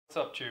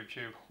What's up Tube?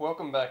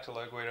 Welcome back to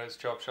Guido's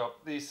Chop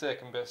Shop, the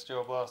second best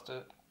gel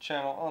blaster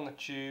channel on the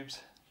tubes.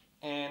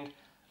 And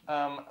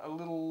a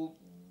little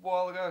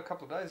while ago, a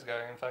couple of days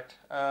ago in fact,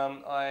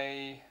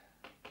 I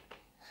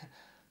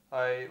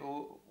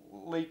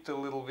leaked a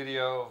little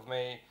video of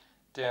me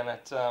down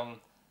at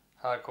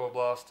Hardcore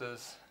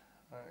Blasters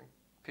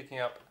picking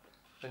up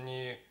the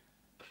new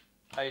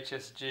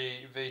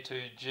HSG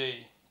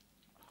V2G.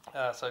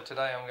 So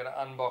today I'm going to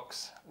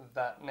unbox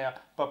that now,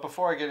 but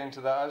before I get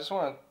into that I just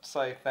want to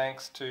say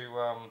thanks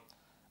to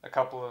a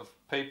couple of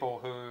people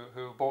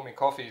who bought me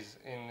coffees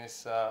in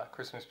this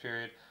Christmas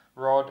period.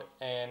 Rod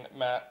and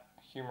Matt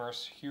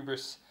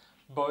Hubris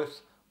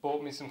both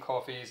bought me some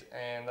coffees,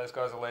 and those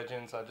guys are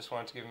legends. I just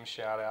wanted to give them a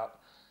shout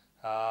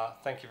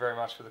out. Thank you very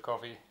much for the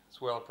coffee,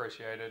 it's well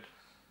appreciated.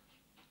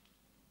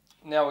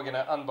 Now we're going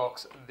to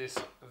unbox this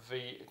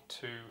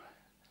V2.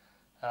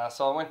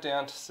 So I went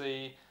down to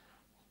see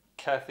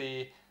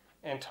Kathy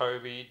and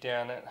Toby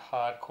down at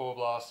Hardcore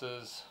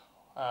Blasters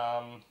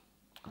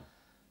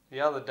the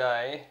other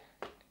day,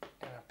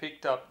 and I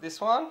picked up this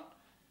one,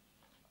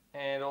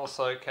 and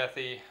also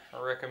Kathy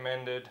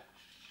recommended,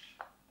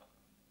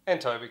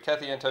 and Toby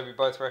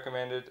both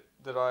recommended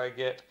that I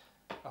get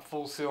a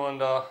full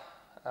cylinder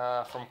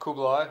from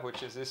Kublai,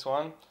 which is this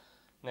one.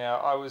 Now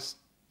I was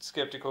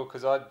skeptical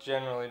because I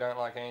generally don't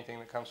like anything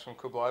that comes from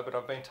Kublai, but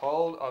I've been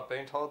told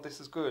this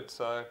is good,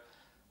 so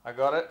I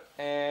got it.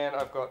 And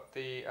I've got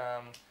the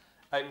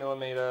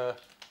 8mm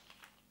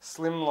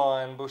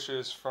slimline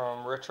bushes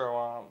from Retro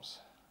Arms.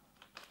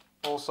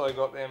 Also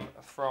got them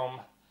from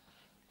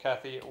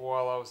Kathy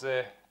while I was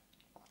there.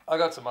 I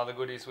got some other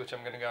goodies which I'm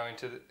going to go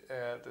into,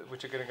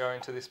 which are going to go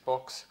into this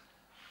box.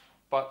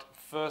 But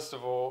first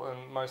of all,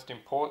 and most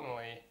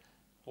importantly,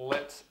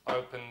 let's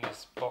open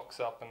this box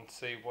up and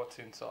see what's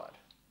inside.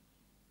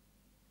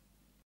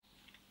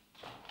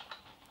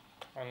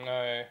 I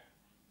know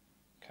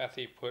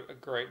Kathy put a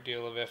great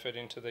deal of effort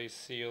into these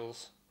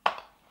seals.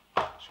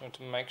 She wanted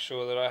to make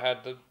sure that I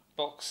had the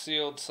box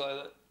sealed so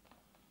that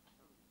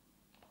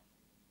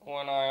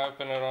when I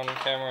open it on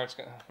camera, it's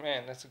gonna,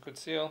 man, that's a good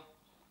seal.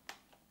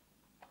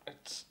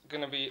 It's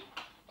gonna be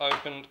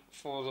opened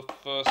for the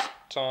first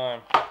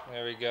time.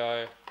 There we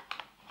go.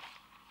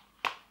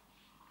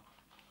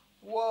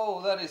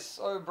 Whoa, that is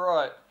so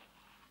bright.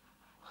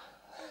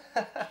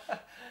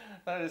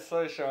 That is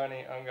so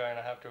shiny. I'm going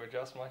to have to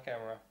adjust my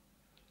camera.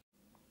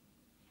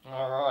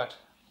 Alright,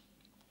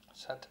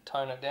 just had to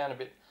tone it down a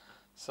bit.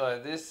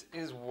 So this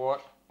is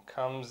what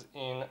comes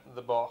in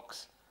the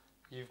box.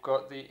 You've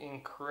got the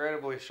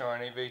incredibly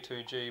shiny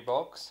V2G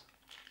box,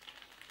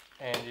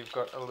 and you've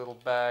got a little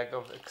bag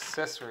of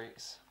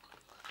accessories.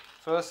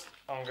 First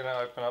I'm going to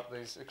open up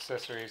these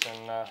accessories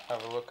and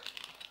have a look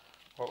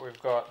what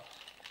we've got.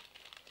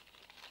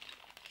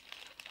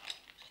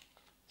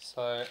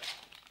 So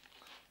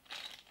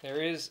there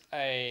is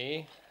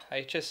a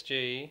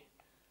HSG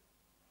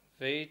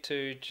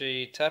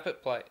V2G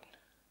tappet plate.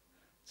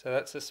 So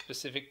that's a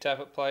specific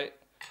tappet plate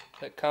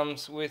that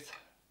comes with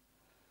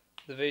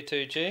the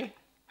V2G.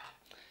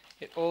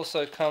 It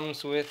also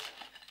comes with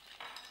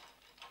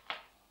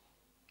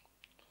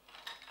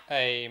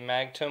a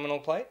mag terminal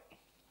plate.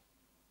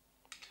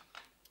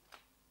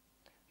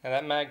 Now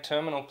that mag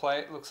terminal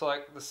plate looks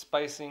like the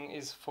spacing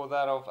is for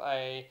that of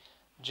a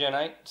Gen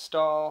 8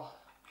 style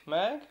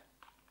mag,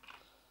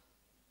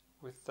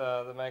 with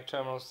the mag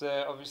terminals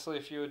there. Obviously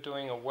if you were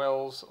doing a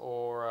Wells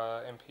or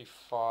a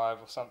MP5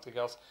 or something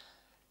else,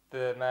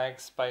 the mag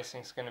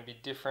spacing is going to be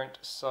different,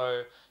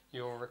 so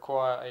you'll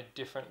require a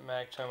different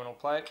mag terminal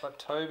plate. But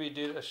Toby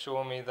did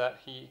assure me that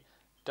he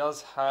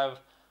does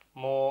have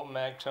more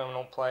mag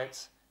terminal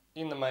plates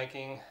in the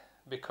making,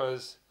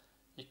 because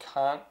you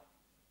can't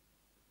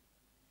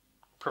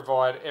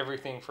provide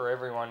everything for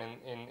everyone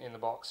in the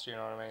box, do you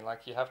know what I mean?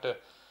 Like, you have to,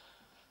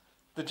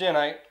 the Gen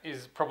 8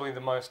 is probably the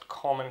most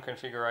common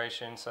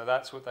configuration, so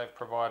that's what they've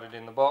provided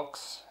in the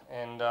box,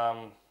 and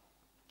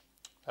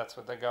that's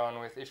what they're going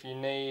with. If you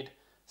need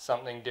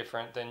something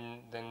different,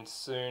 then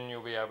soon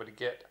you'll be able to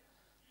get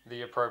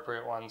the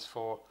appropriate ones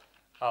for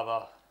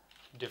other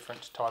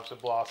different types of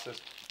blasters.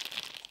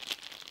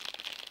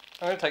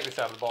 I'm going to take this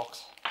out of the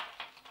box.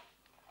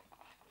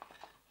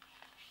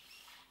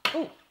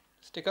 Ooh,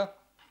 sticker.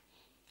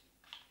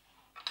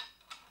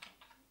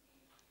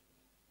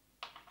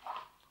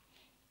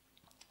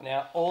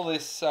 Now all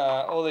these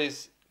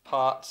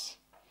parts,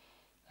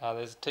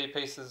 there's a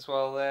T-piece as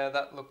well there.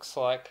 That looks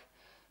like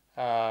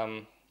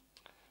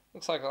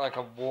like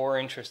a war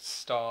interest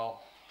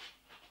style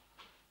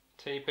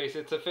T-piece.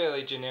 It's a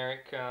fairly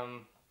generic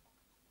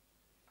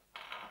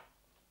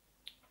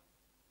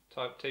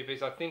type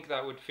T-piece. I think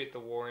that would fit the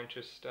war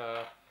interest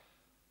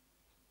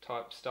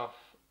type stuff.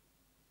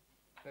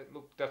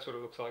 That's what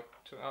it looks like.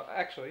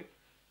 Actually,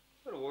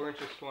 I've got a war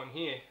interest one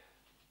here.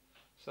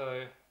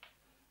 So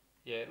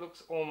yeah, it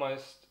looks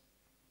almost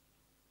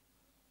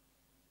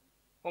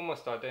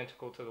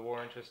identical to the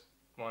war interest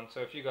one.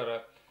 So if you got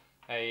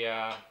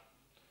a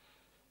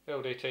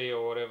LDT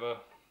or whatever,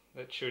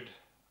 that should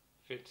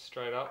fit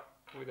straight up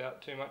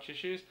without too much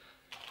issues.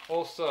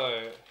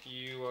 Also,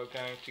 you are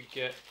going to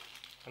get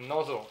a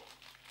nozzle.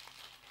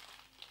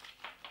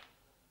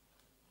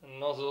 A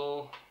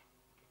nozzle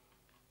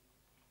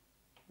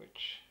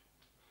which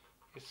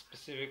is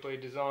specifically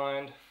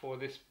designed for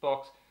this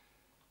box.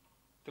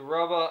 The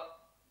rubber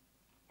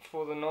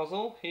for the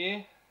nozzle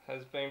here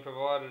has been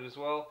provided as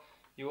well.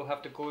 You will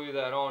have to glue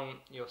that on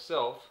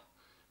yourself,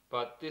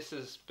 but this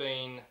has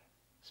been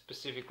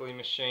specifically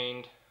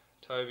machined,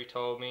 Toby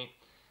told me,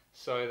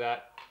 so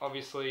that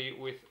obviously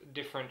with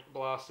different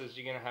blasters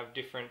you're going to have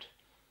different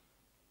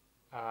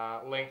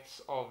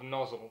lengths of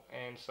nozzle,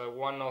 and so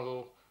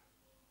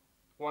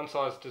one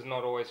size does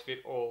not always fit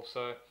all.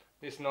 So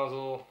this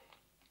nozzle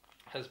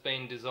has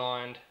been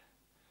designed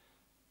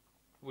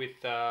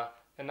with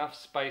enough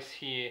space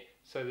here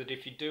so that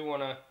if you do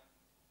want to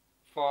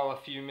file a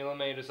few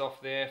millimeters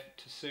off there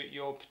to suit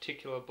your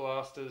particular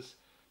blaster's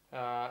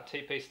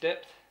T-piece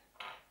depth,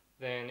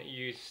 then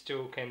you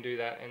still can do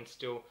that and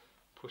still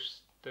push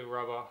the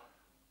rubber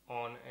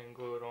on and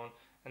glue it on.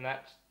 And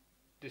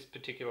this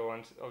particular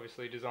one's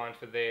obviously designed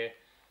for their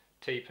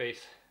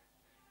T-piece,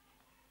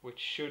 which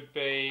should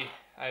be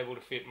able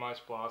to fit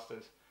most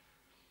blasters.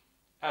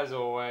 As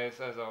always,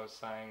 as I was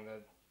saying,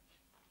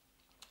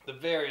 the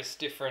various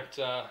different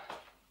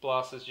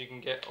blasters you can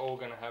get all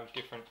going to have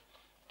different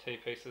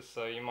T-pieces,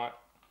 so you might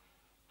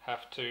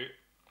have to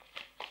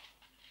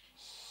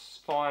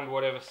find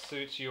whatever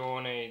suits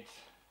your needs.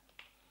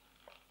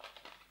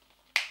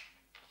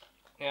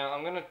 Now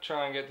I'm going to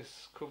try and get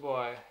this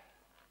Kublai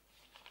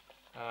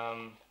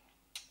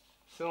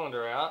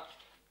cylinder out,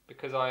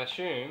 because I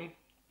assume,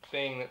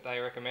 being that they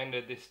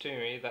recommended this to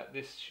me, that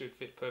this should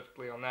fit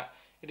perfectly on that.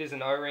 It is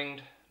an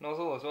O-ringed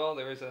nozzle as well.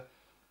 There is a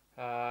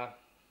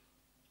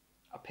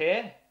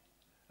pair,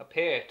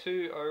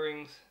 two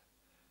O-rings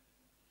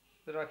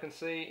that I can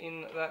see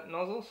in that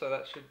nozzle, so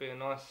that should be a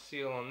nice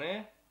seal on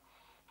there.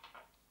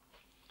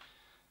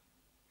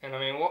 And I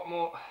mean, what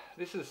more?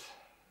 This is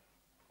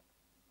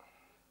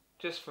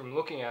just from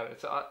looking at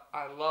it.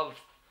 I love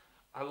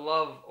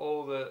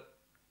all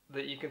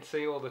that you can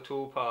see all the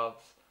tool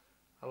paths.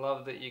 I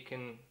love that you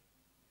can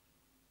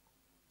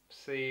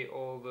see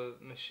all the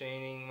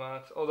machining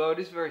marks. Although it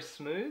is very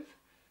smooth,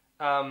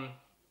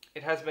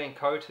 it has been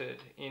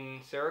coated in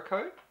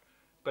Cerakote,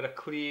 but a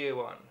clear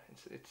one.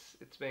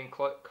 It's been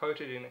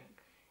coated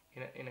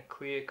in a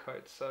clear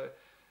coat. So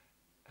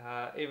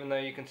even though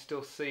you can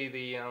still see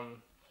the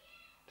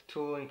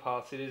tooling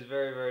paths, it is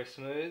very, very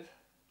smooth,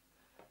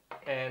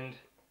 and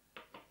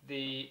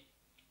the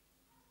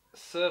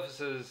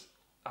surfaces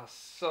are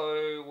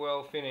so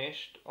well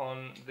finished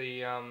on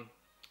the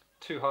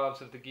two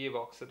halves of the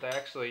gearbox that they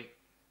actually,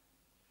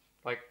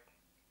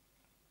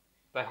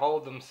 they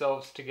hold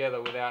themselves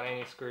together without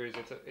any screws.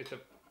 It's a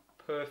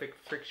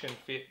perfect friction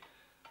fit,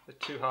 the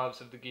two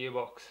halves of the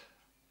gearbox.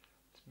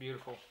 It's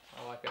beautiful.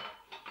 I like it.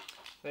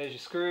 There's your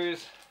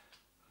screws.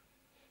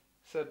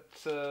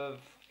 Sets of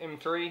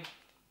M3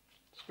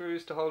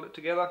 screws to hold it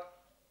together.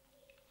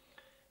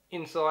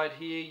 Inside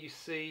here you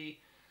see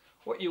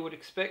what you would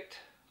expect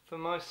for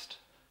most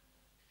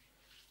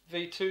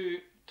V2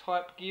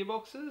 type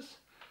gearboxes.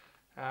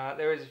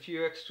 There is a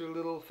few extra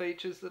little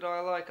features that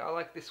I like. I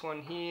like this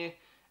one here.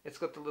 It's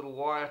got the little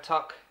wire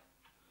tuck,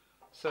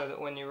 so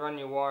that when you run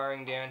your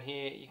wiring down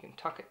here, you can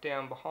tuck it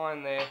down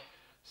behind there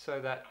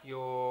so that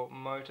your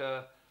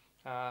motor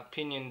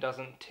pinion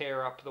doesn't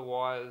tear up the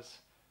wires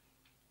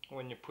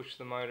when you push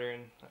the motor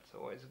in. That's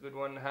always a good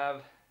one to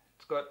have.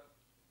 It's got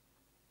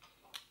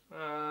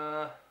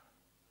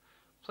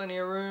plenty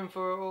of room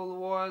for all the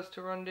wires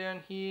to run down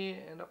here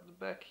and up the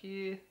back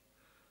here.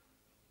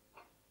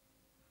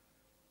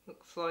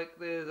 Looks like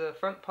there's a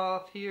front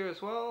path here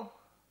as well,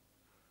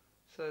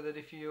 so that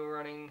if you're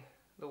running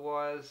the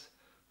wires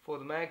for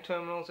the mag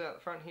terminals out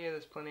the front here,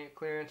 there's plenty of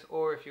clearance,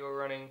 or if you're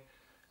running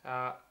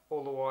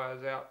all the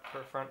wires out for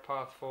a front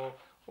path for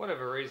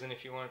whatever reason,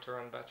 if you wanted to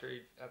run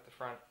battery at the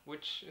front,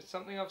 which is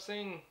something I've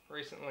seen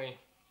recently,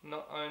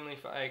 not only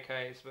for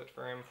AKs but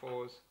for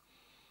M4s.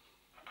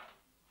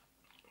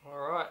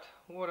 Alright,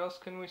 what else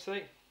can we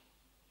see?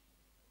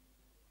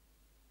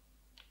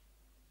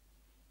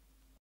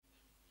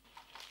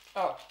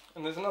 Oh,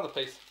 and there's another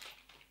piece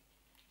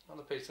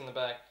in the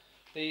bag.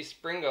 The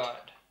spring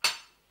guide,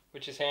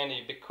 which is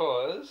handy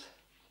because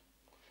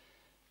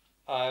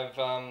I've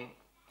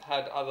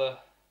had other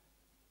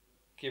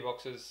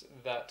gearboxes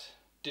that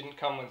didn't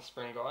come with a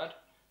spring guide,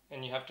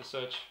 and you have to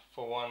search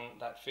for one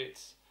that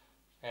fits,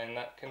 and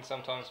that can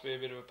sometimes be a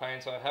bit of a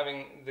pain. So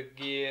having the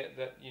gear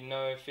that you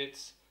know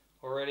fits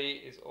already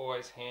is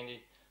always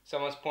handy.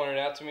 Someone's pointed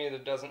out to me that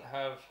it doesn't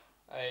have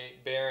a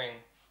bearing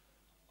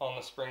on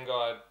the spring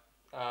guide.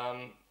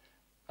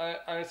 I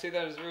don't see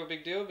that as a real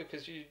big deal,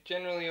 because you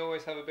generally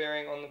always have a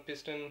bearing on the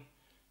piston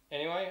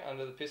anyway,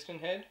 under the piston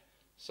head,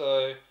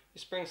 so your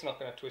spring's not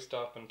going to twist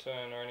up and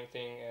turn or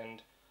anything,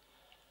 and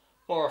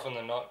more often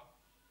than not,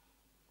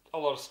 a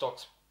lot of stock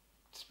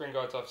spring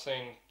guides I've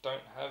seen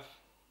don't have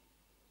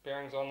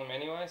bearings on them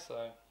anyway,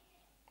 so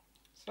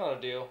it's not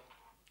a deal,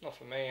 not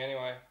for me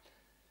anyway.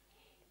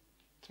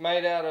 It's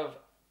made out of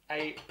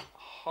a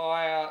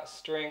higher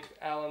strength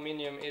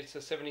aluminium. It's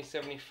a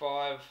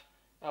 7075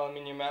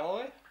 aluminium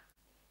alloy,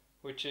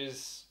 which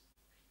is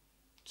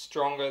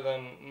stronger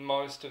than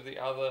most of the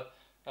other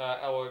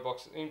alloy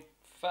boxes. In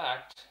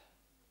fact,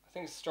 I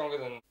think it's stronger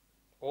than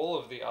all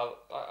of the other.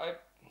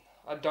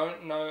 I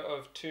don't know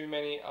of too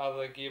many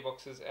other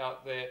gearboxes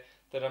out there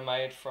that are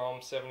made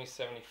from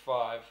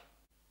 7075,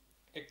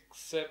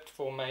 except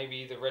for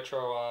maybe the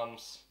Retro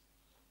Arms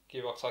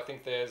gearbox. I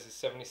think theirs is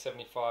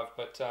 7075,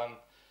 but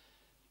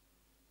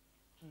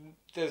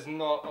there's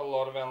not a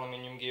lot of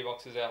aluminium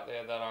gearboxes out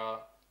there that are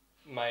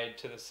made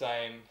to the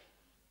same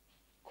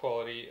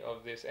quality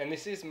of this. And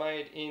this is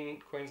made in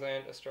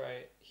Queensland,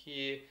 Australia,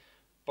 here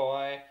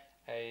by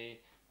a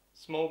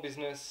small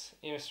business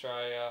in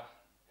Australia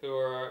who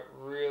are a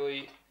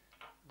really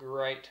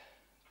great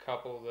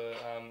couple, the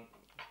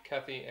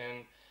Kathy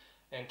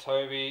and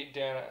Toby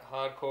down at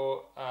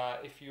Hardcore.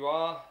 If you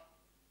are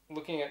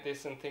looking at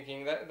this and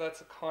thinking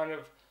that's a kind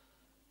of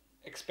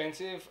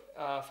expensive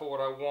for what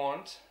I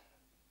want,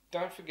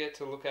 don't forget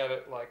to look at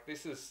it like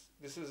this is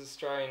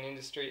Australian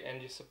industry,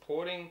 and you're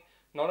supporting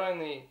not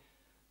only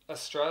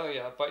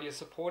Australia, but you're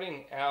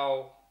supporting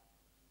our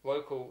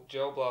local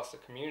gel blaster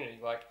community.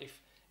 Like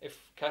if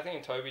Kathy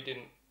and Toby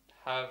didn't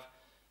have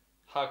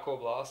Hardcore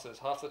blasters,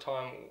 half the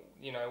time,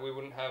 you know, we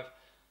wouldn't have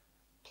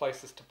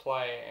places to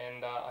play.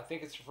 And I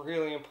think it's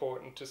really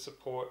important to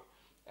support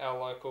our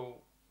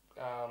local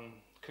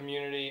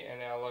community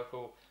and our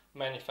local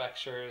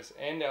manufacturers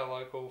and our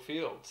local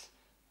fields.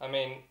 I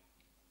mean,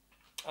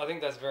 I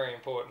think that's very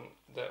important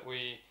that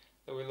we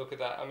look at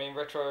that. I mean,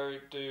 Retro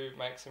do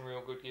make some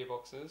real good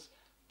gearboxes,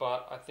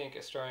 but I think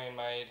Australian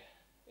made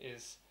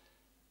is,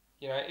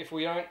 you know, if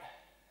we don't,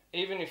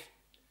 even if,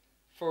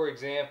 for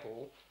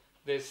example,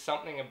 there's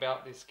something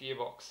about this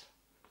gearbox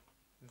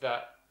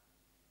that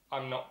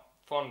I'm not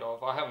fond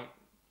of. I haven't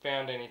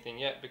found anything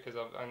yet because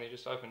I've only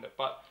just opened it,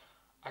 but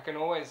I can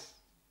always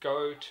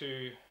go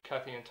to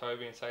Kathy and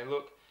Toby and say,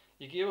 look,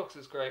 your gearbox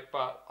is great,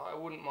 but I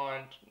wouldn't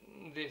mind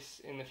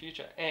this in the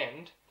future.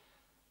 And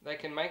they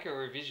can make a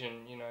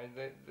revision. You know,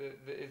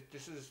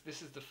 this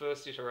is the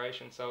first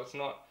iteration, so it's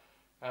not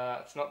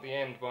the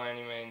end by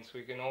any means.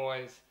 We can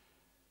always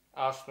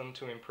ask them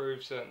to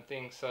improve certain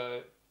things.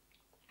 So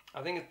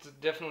I think it's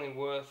definitely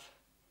worth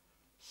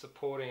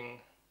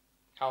supporting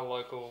our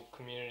local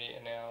community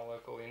and our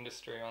local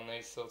industry on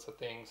these sorts of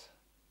things.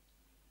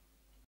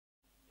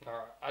 All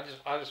right, I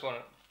just want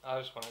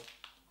to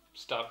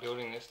start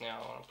building this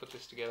now. I want to put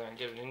this together and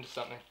get it into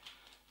something.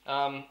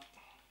 I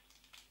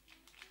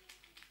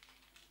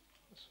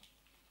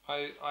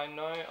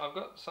know I've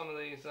got some of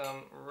these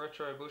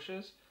Retro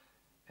bushes,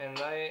 and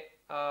they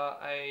are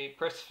a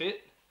press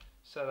fit,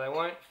 so they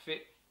won't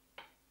fit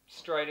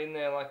straight in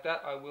there like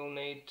that. I will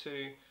need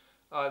to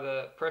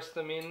either press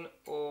them in,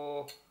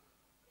 or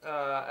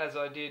as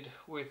I did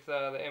with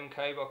the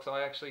MK box,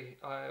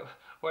 I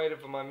waited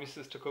for my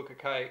missus to cook a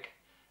cake,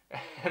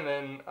 and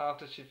then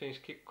after she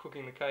finished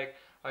cooking the cake,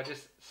 I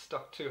just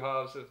stuck 2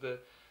 halves of the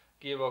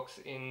gearbox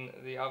in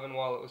the oven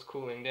while it was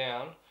cooling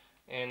down,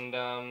 and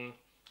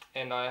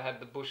I had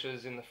the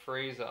bushes in the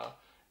freezer,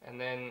 and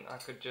then I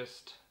could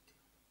just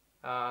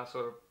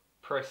sort of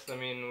press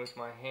them in with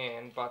my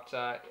hand. But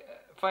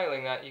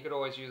failing that, you could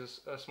always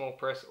use a small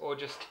press, or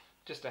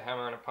just a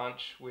hammer and a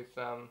punch with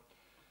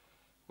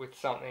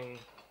something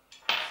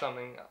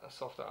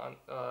softer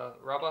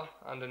rubber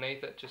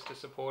underneath it, just to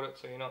support it,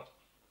 so you're not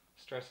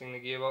stressing the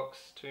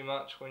gearbox too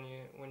much when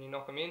you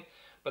knock them in.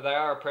 But they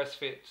are a press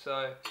fit,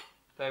 so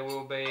they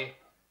will be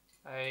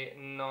a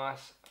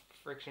nice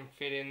friction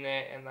fit in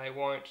there, and they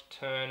won't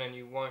turn, and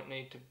you won't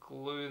need to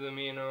glue them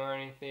in or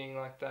anything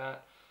like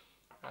that.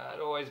 It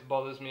always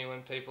bothers me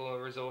when people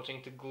are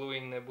resorting to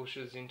gluing their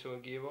bushes into a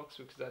gearbox,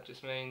 because that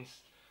just means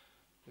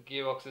the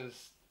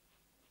gearbox's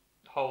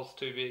hole's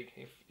too big.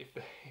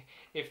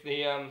 If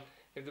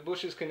the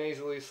bushes can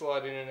easily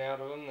slide in and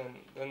out of them,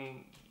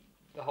 then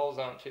the holes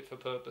aren't fit for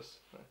purpose.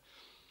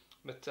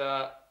 But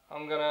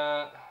I'm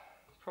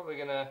probably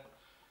gonna.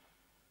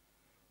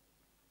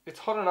 It's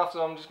hot enough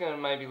that I'm just gonna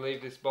maybe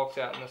leave this box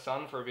out in the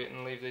sun for a bit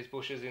and leave these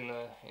bushes in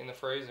the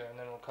freezer, and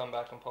then we'll come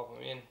back and pop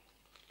them in.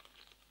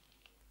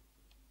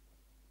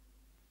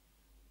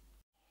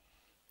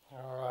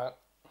 Alright,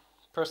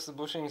 press the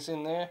bushings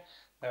in there.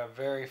 They're a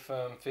very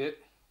firm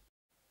fit,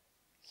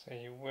 so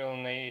you will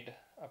need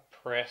a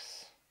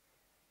press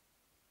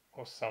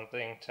or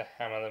something to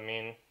hammer them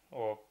in,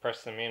 or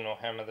press them in or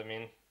hammer them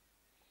in.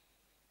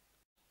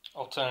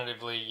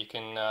 Alternatively, you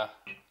can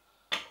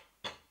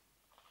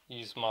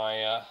use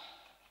my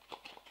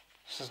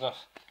it's not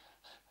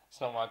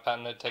my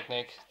patented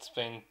technique. It's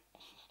been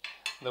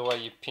the way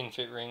you pin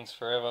fit rings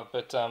forever,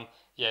 but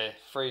yeah,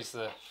 freeze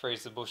the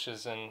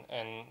bushes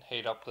and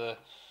heat up the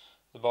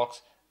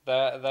box. They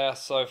are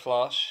so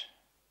flush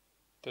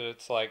that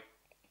it's like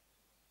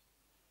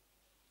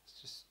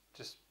it's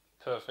just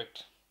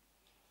perfect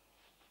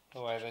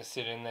the way they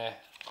sit in there.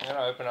 I'm going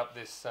to open up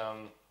this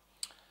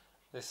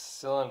this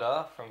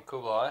cylinder from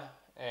Kublai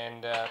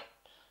and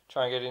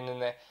try and get in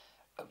there.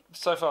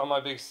 So far my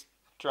biggest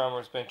drummer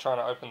has been trying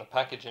to open the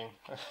packaging.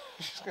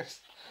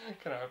 Just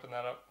gonna open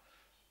that up.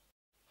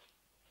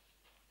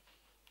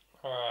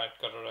 Alright,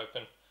 got it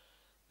open.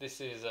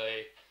 This is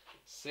a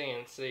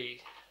CNC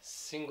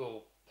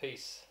single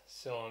piece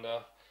cylinder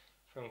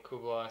from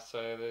Kublai,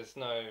 so there's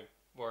no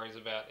worries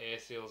about air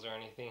seals or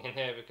anything in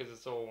there because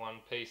it's all one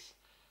piece.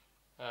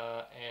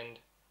 And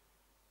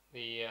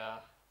the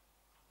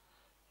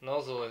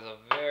nozzle is a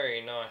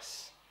very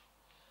nice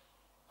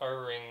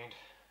O-ringed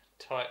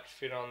tight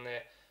fit on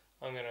there.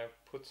 I'm going to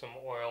put some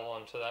oil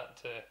onto that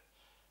to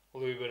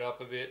lube it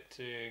up a bit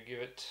to give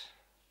it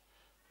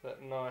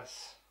that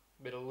nice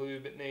bit of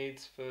lube it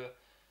needs for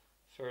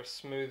a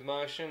smooth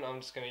motion. I'm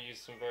just going to use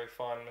some very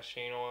fine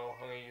machine oil.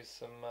 I'm going to use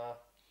some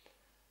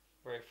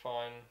very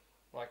fine,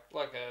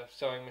 like a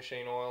sewing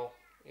machine oil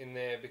in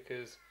there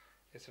because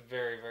it's a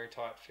very, very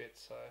tight fit,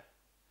 so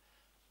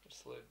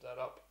just lube that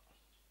up.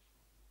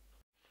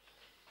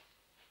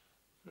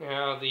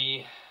 Now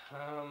the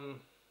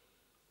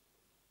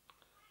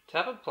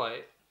tappet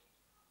plate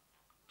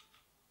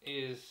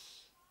is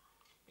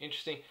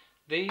interesting.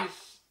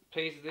 These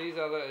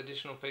other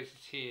additional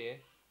pieces here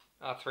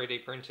are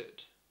 3D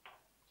printed.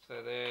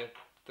 So they're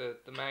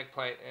the mag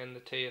plate and the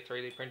T are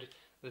 3D printed.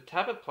 The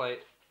tappet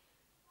plate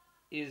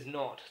is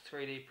not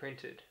 3D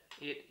printed.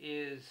 It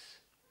is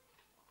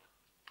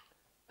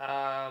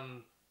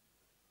CNC'd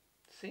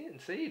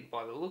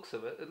by the looks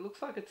of it. It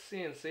looks like it's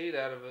CNC'd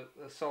out of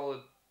a solid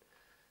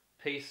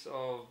piece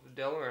of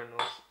Delrin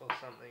or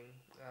something.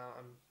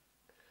 I'm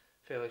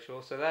fairly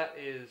sure. So that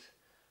is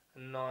a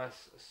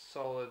nice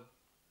solid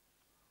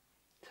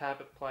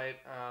tappet plate.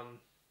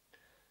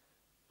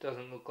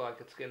 Doesn't look like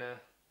it's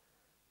gonna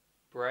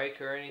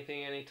break or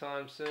anything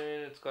anytime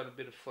soon. It's got a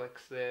bit of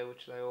flex there,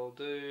 which they all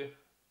do.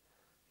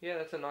 Yeah,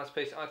 that's a nice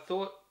piece. I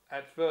thought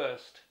at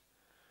first,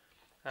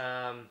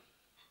 I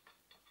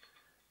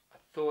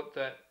thought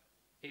that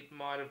it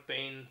might have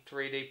been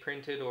 3D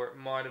printed, or it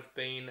might have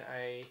been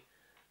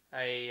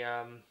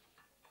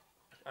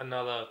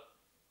another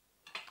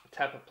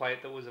tappet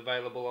plate that was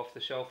available off the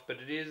shelf,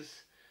 but it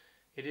is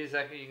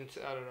actually, you can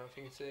see, I don't know if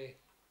you can see,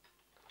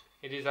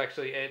 it is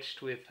actually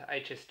etched with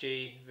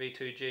HSG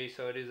V2G,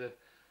 so it is a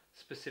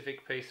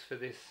specific piece for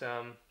this,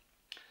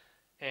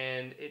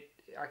 and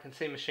I can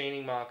see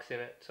machining marks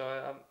in it,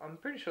 so I'm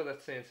pretty sure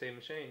that's CNC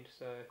machined,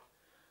 so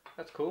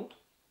that's cool.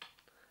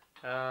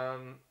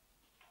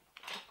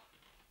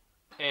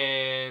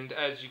 And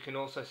as you can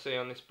also see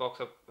on this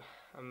box, I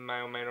may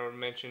or may not have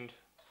mentioned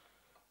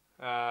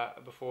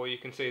before, you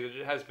can see that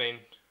it has been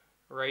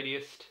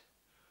radiused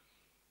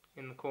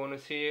in the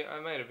corners here. I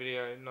made a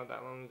video not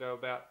that long ago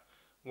about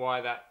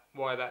why that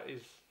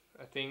is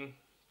a thing,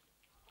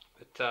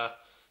 but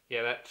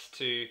yeah, that's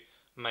to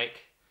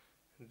make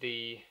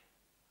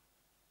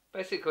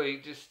basically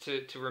just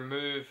to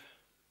remove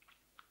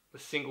the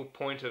single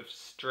point of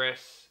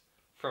stress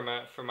from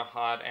a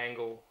hard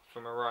angle,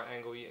 from a right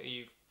angle.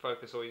 You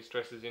focus all your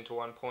stresses into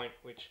one point,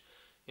 which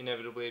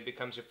inevitably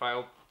becomes your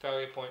failure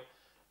point.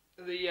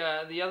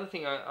 The other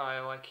thing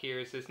I like here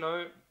is there's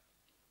no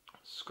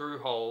screw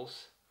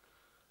holes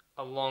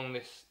along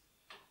this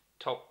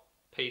top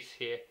piece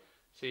here.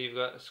 So you've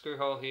got a screw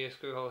hole here,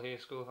 screw hole here,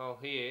 screw hole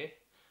here,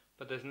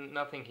 but there's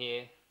nothing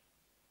here.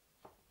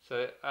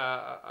 So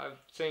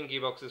I've seen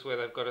gearboxes where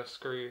they've got a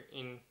screw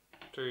in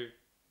through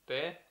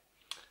there.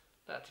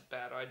 That's a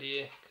bad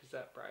idea because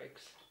that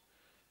breaks.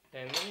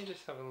 And let me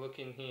just have a look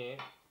in here.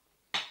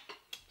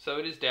 So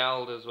it is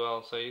doweled as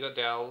well. So you've got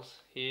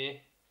dowels here,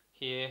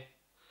 here,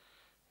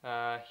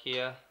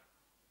 here.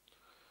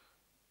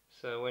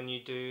 So when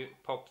you do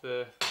pop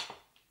the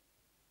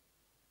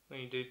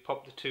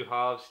two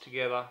halves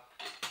together,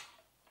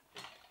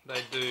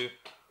 they do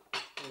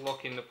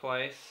lock into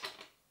place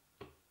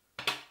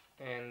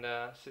and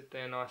sit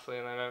there nicely,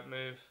 and they don't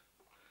move.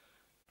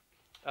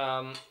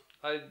 I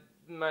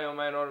may or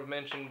may not have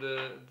mentioned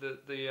the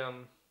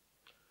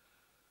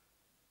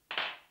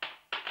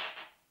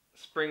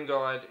spring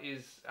guide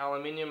is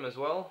aluminium as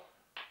well,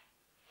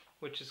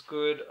 which is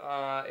good.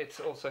 It's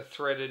also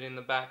threaded in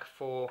the back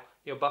for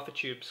your buffer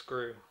tube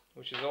screw,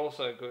 which is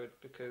also good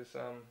because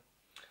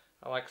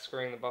I like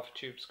screwing the buffer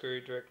tube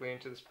screw directly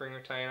into the spring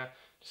retainer.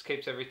 Just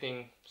keeps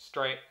everything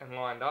straight and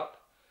lined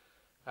up.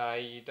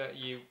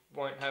 You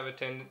won't have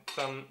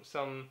some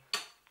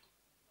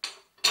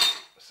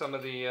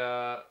of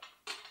the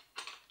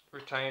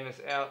retainers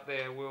out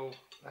there will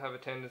have a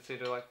tendency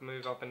to like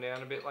move up and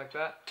down a bit like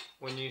that.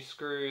 When you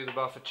screw the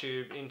buffer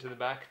tube into the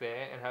back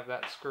there and have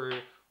that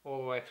screw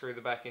all the way through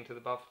the back into the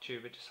buffer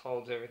tube, it just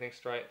holds everything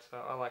straight, so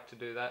I like to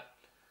do that.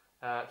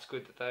 It's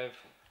good that they've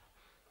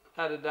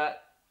added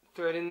that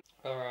thread in.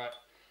 Alright,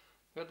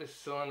 got this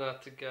cylinder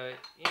to go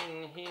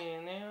in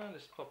here now,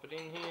 just pop it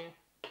in here.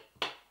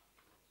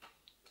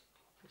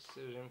 Just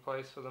sit it in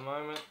place for the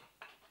moment.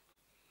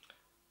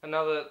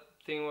 Another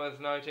thing worth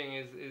noting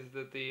is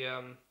that the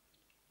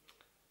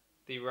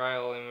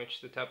rail in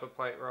which the tappet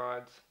plate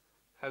rides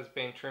has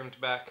been trimmed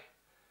back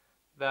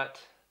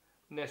that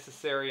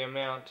necessary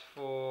amount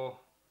for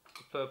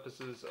the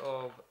purposes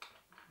of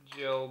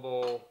gel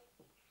ball,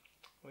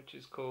 which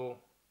is cool.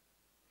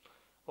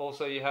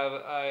 Also, you have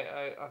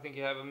I think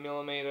you have a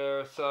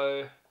millimeter or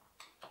so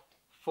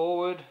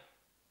forward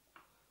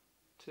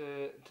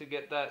to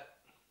get that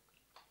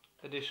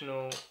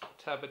additional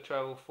tappet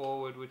travel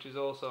forward, which is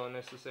also a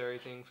necessary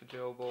thing for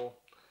gel ball.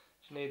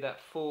 You need that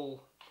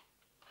full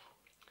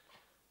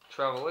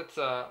travel.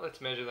 Let's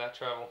measure that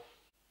travel.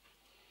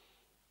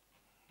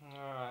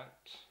 All right,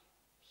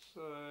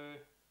 so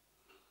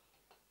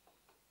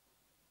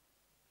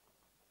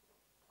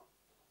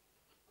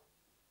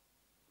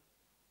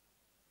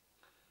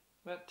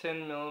about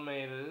 10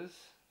 millimeters,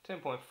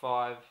 10.5,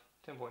 10.6,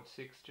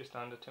 just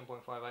under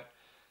 10.58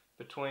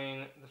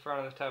 between the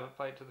front of the tappet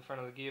plate to the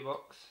front of the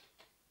gearbox.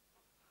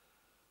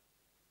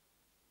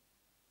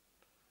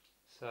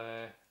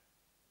 So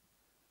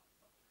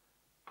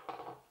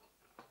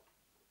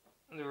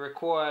the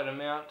required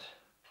amount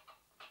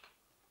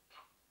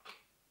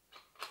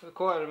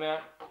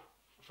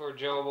for a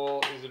gel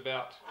ball is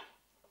about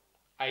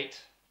 8.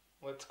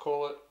 Let's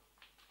call it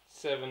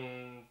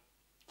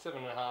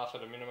 7.5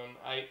 at a minimum.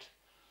 8.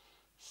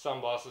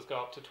 Some blasters go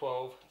up to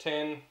 12,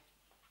 10.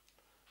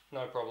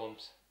 No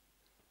problems.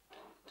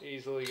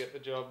 Easily get the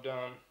job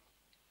done.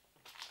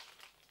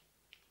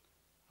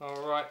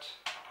 All right.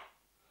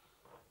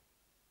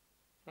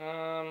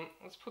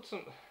 Let's put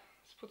some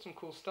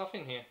cool stuff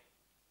in here.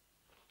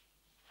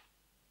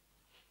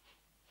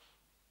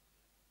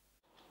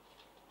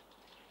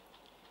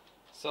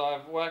 So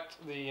I've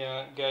whacked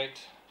the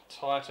gate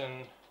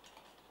tighten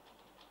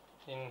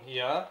in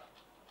here,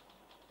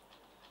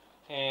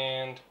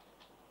 and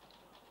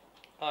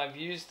I've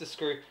used the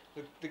screw.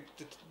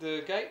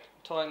 The gate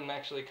tighten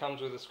actually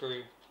comes with a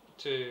screw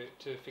to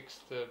fix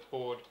the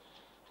board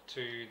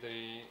to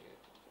the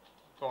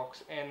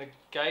box, and the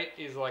gate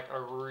is like a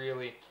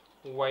really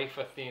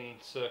wafer thin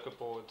circuit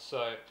board,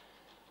 so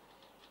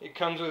it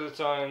comes with its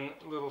own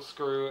little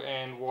screw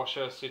and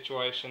washer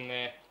situation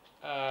there.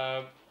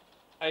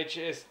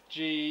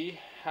 HSG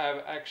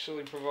have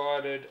actually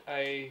provided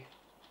a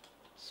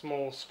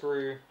small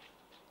screw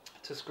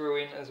to screw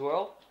in as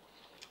well.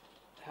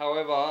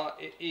 However,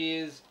 it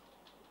is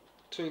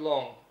too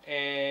long,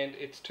 and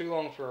it's too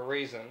long for a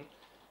reason,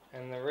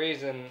 and the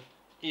reason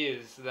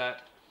is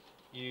that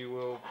you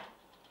will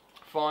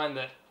find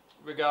that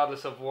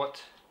regardless of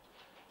what,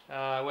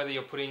 whether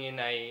you're putting in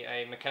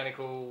a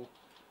mechanical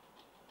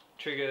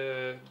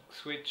trigger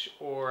switch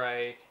or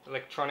a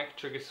electronic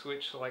trigger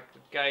switch like the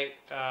gate,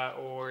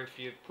 or if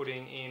you're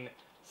putting in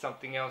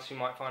something else, you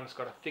might find it's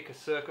got a thicker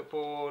circuit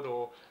board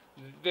or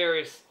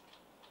various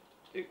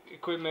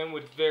equipment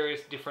with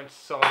various different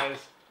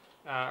size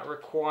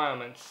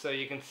requirements. So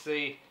you can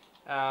see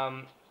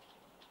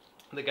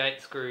the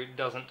gate screw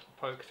doesn't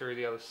poke through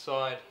the other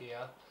side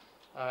here.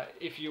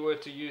 If you were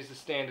to use the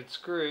standard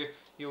screw,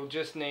 you'll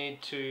just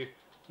need to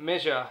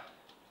measure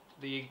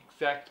the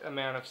exact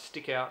amount of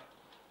stick out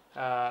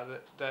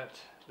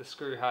that the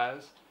screw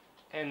has,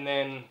 and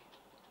then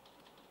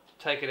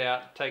take it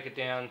out, take it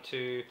down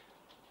to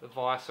the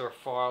vise or a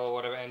file or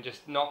whatever, and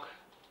just knock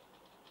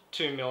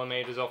 2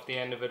 millimeters off the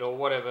end of it, or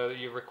whatever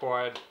your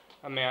required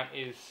amount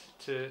is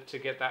to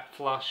get that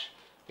flush.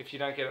 If you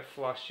don't get it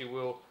flush, you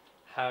will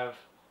have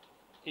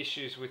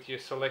issues with your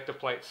selector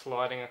plate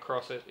sliding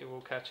across it. It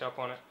will catch up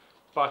on it.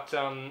 But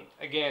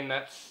again,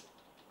 that's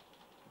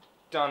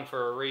done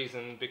for a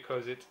reason,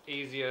 because it's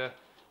easier,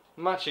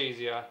 much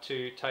easier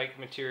to take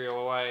material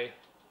away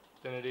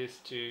than it is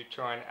to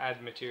try and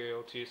add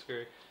material to your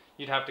screw.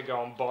 You'd have to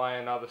go and buy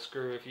another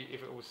screw if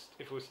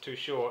it was too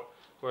short,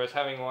 whereas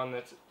having one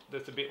that's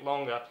a bit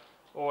longer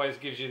always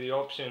gives you the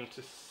option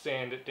to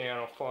sand it down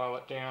or file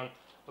it down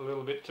a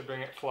little bit to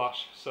bring it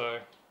flush. So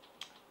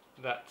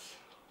that's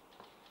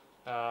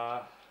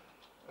a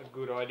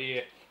good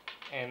idea,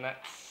 and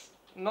that's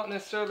not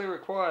necessarily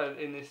required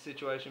in this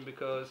situation,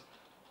 because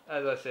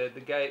as I said,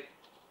 the gate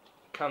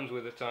comes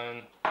with its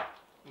own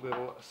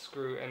little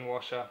screw and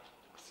washer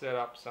set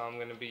up, so I'm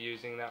going to be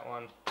using that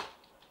one.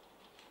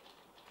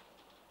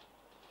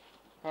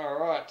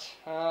 Alright,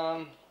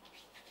 I'm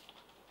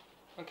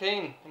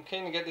keen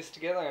to get this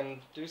together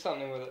and do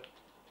something with it.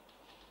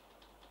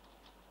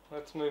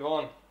 Let's move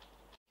on.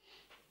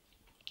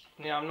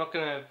 Now, I'm not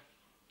going to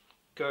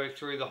go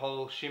through the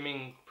whole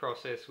shimming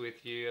process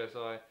with you as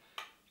I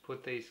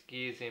put these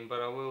gears in,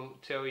 but I will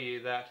tell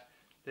you that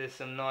there's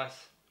some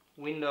nice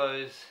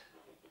windows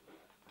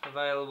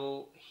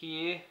available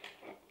here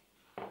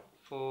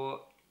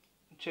for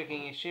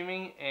checking your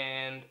shimming,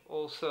 and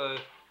also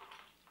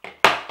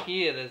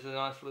here there's a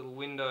nice little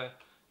window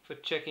for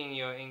checking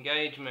your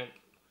engagement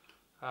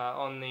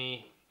on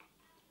the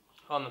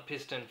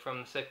piston,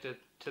 from the sector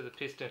to the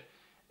piston.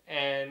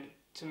 And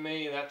to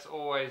me, that's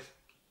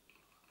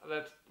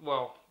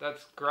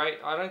great.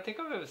 I don't think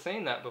I've ever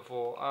seen that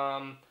before.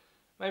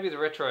 Maybe the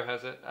Retro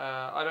has it.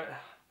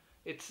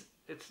 It's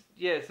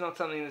not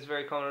something that's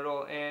very common at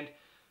all. And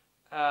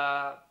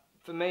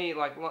for me,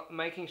 like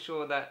making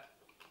sure that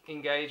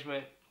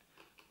engagement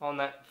on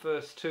that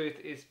first tooth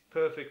is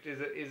perfect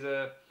is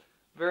a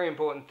very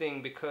important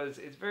thing, because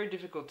it's very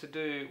difficult to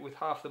do with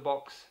half the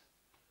box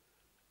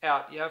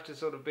out. You have to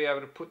sort of be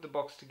able to put the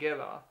box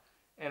together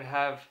and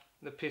have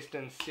the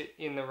piston sit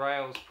in the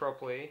rails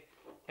properly,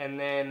 and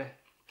then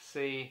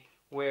see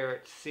where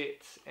it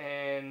sits,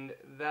 and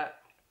that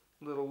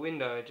little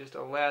window just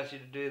allows you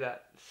to do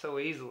that so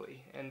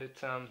easily, and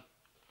it's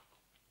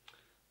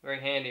very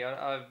handy.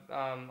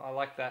 I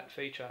like that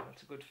feature.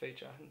 It's a good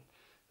feature. And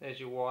there's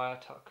your wire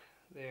tuck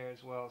there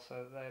as well,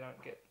 so that they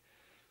don't get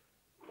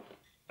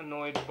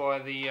annoyed by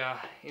the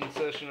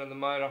insertion of the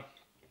motor.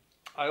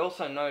 I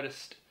also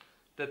noticed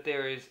that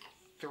there is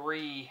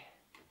 3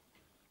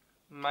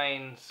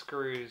 main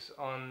screws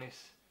on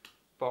this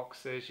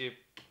box. There's your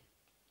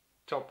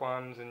top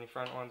ones and your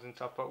front ones and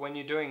stuff, but when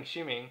you're doing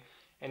shimming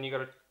and you got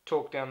to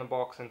torque down the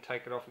box and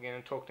take it off again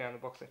and torque down the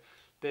box,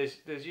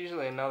 there's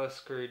usually another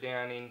screw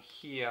down in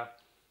here,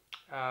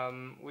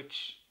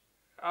 which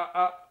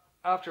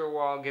after a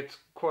while gets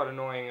quite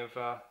annoying of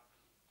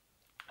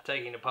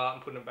taking it apart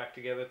and putting it back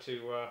together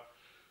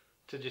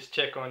to just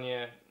check on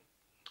your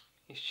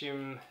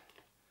shim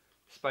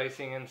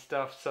spacing and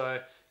stuff. So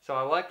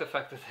I like the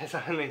fact that there's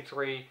only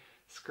 3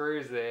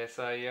 screws there,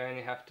 so you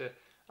only have to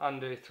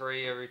undo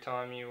 3 every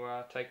time you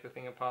take the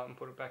thing apart and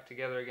put it back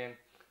together again.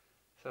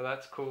 So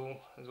that's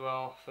cool as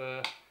well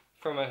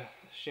from a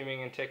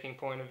shimming and teching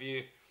point of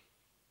view.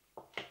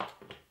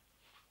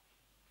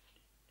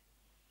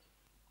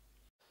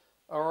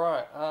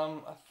 Alright,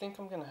 I think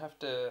I'm gonna have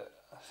to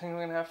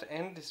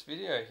end this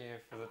video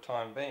here for the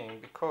time being,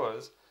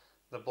 because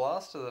the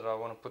blaster that I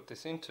want to put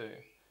this into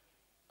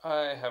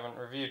I haven't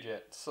reviewed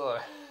yet, so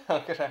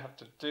I'm gonna have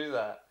to do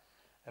that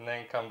and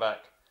then come back,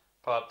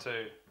 part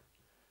 2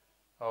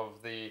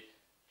 of the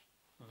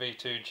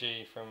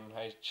V2G from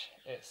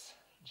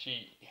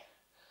HSG.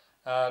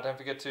 Don't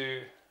forget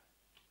to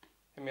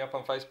hit me up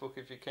on Facebook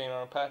if you're keen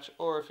on a patch,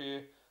 or if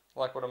you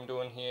like what I'm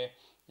doing here,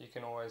 you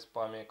can always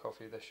buy me a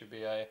coffee. There should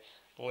be a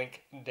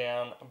link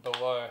down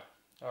below.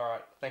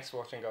 Alright, thanks for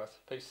watching, guys.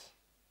 Peace.